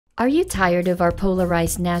Are you tired of our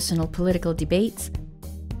polarized national political debates?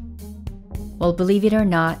 Well, believe it or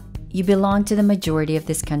not, you belong to the majority of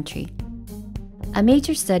this country. A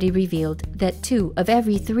major study revealed that 2 of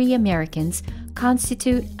every 3 Americans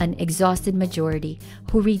constitute an exhausted majority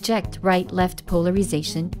who reject right-left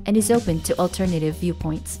polarization and is open to alternative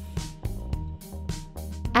viewpoints.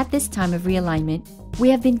 At this time of realignment,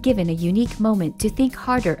 we have been given a unique moment to think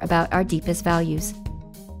harder about our deepest values.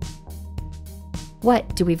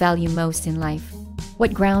 What do we value most in life?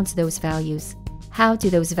 What grounds those values? How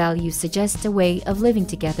do those values suggest a way of living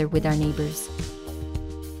together with our neighbors?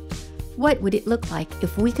 What would it look like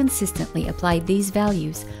if we consistently applied these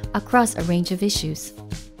values across a range of issues?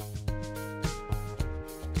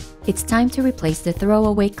 It's time to replace the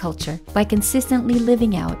throwaway culture by consistently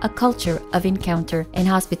living out a culture of encounter and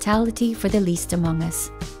hospitality for the least among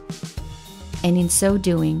us. And in so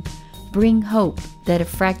doing, bring hope that a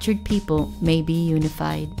fractured people may be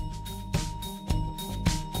unified.